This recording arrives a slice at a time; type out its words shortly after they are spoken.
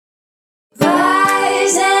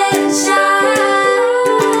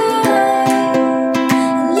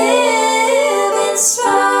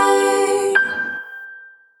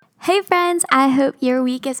I hope your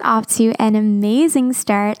week is off to an amazing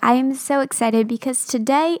start. I am so excited because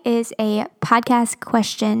today is a podcast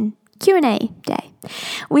question Q&A day.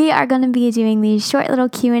 We are going to be doing these short little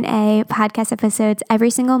Q&A podcast episodes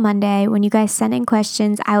every single Monday. When you guys send in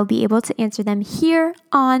questions, I will be able to answer them here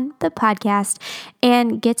on the podcast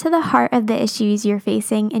and get to the heart of the issues you're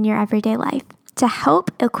facing in your everyday life to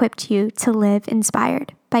help equip you to live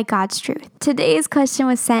inspired by God's truth. Today's question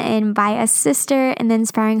was sent in by a sister in the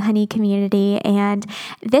Inspiring Honey community, and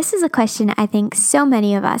this is a question I think so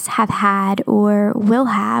many of us have had or will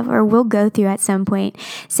go through at some point.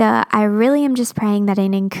 So I really am just praying that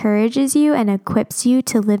it encourages you and equips you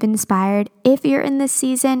to live inspired if you're in this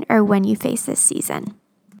season or when you face this season.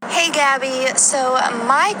 Hey Gabby, so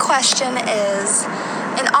my question is,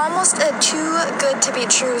 in almost a too good to be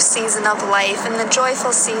true season of life, in the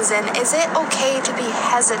joyful season, is it okay to be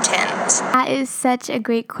hesitant? That is such a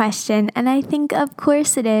great question, and I think of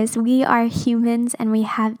course it is. We are humans and we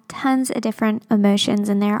have tons of different emotions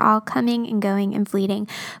and they're all coming and going and fleeting.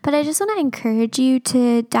 But I just want to encourage you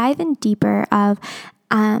to dive in deeper of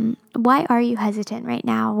why are you hesitant right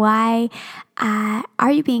now? Why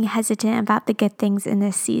are you being hesitant about the good things in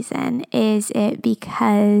this season? Is it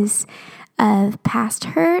because of past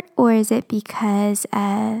hurt, or is it because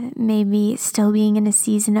maybe still being in a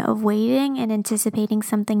season of waiting and anticipating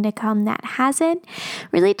something to come that hasn't?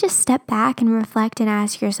 Really just step back and reflect and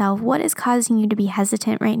ask yourself, what is causing you to be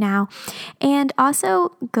hesitant right now? And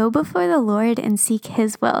also go before the Lord and seek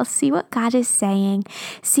His will. See what God is saying.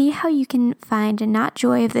 See how you can find not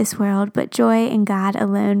joy of this world, but joy in God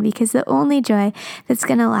alone, because the only joy that's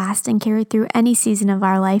going to last and carry through any season of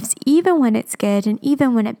our lives, even when it's good and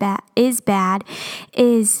even when it is bad,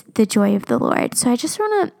 is the joy of the Lord. So I just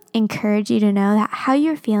want to encourage you to know that how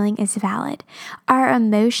you're feeling is valid. Our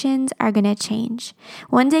emotions are going to change.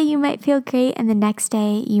 One day you might feel great and the next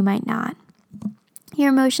day you might not. Your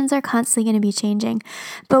emotions are constantly going to be changing.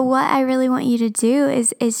 But what I really want you to do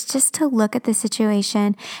is just to look at the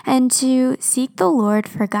situation and to seek the Lord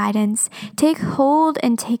for guidance. Take hold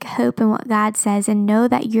and take hope in what God says and know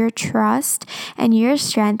that your trust and your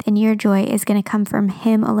strength and your joy is going to come from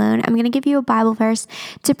Him alone. I'm going to give you a Bible verse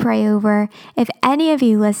to pray over. If any of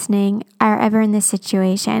you listening are ever in this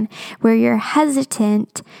situation where you're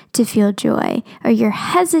hesitant to feel joy or you're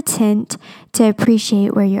hesitant to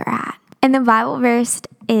appreciate where you're at. And the Bible verse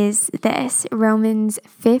is this, Romans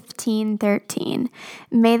 15:13.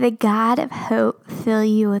 May the God of hope fill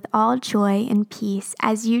you with all joy and peace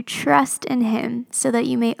as you trust in Him, so that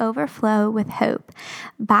you may overflow with hope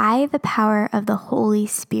by the power of the Holy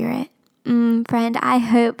Spirit. Friend, I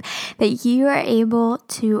hope that you are able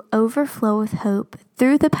to overflow with hope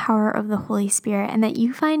through the power of the Holy Spirit and that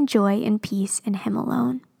you find joy and peace in Him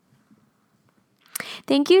alone.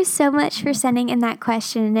 Thank you so much for sending in that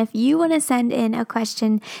question. And if you want to send in a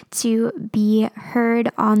question to be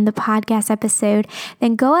heard on the podcast episode,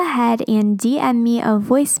 then go ahead and DM me a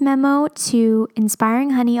voice memo to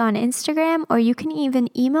Inspiring Honey on Instagram, or you can even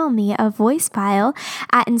email me a voice file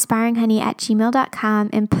at inspiringhoney@gmail.com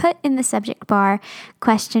and put in the subject bar,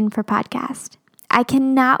 question for podcast. I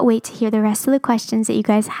cannot wait to hear the rest of the questions that you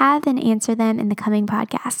guys have and answer them in the coming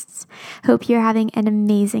podcasts. Hope you're having an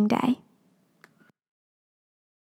amazing day.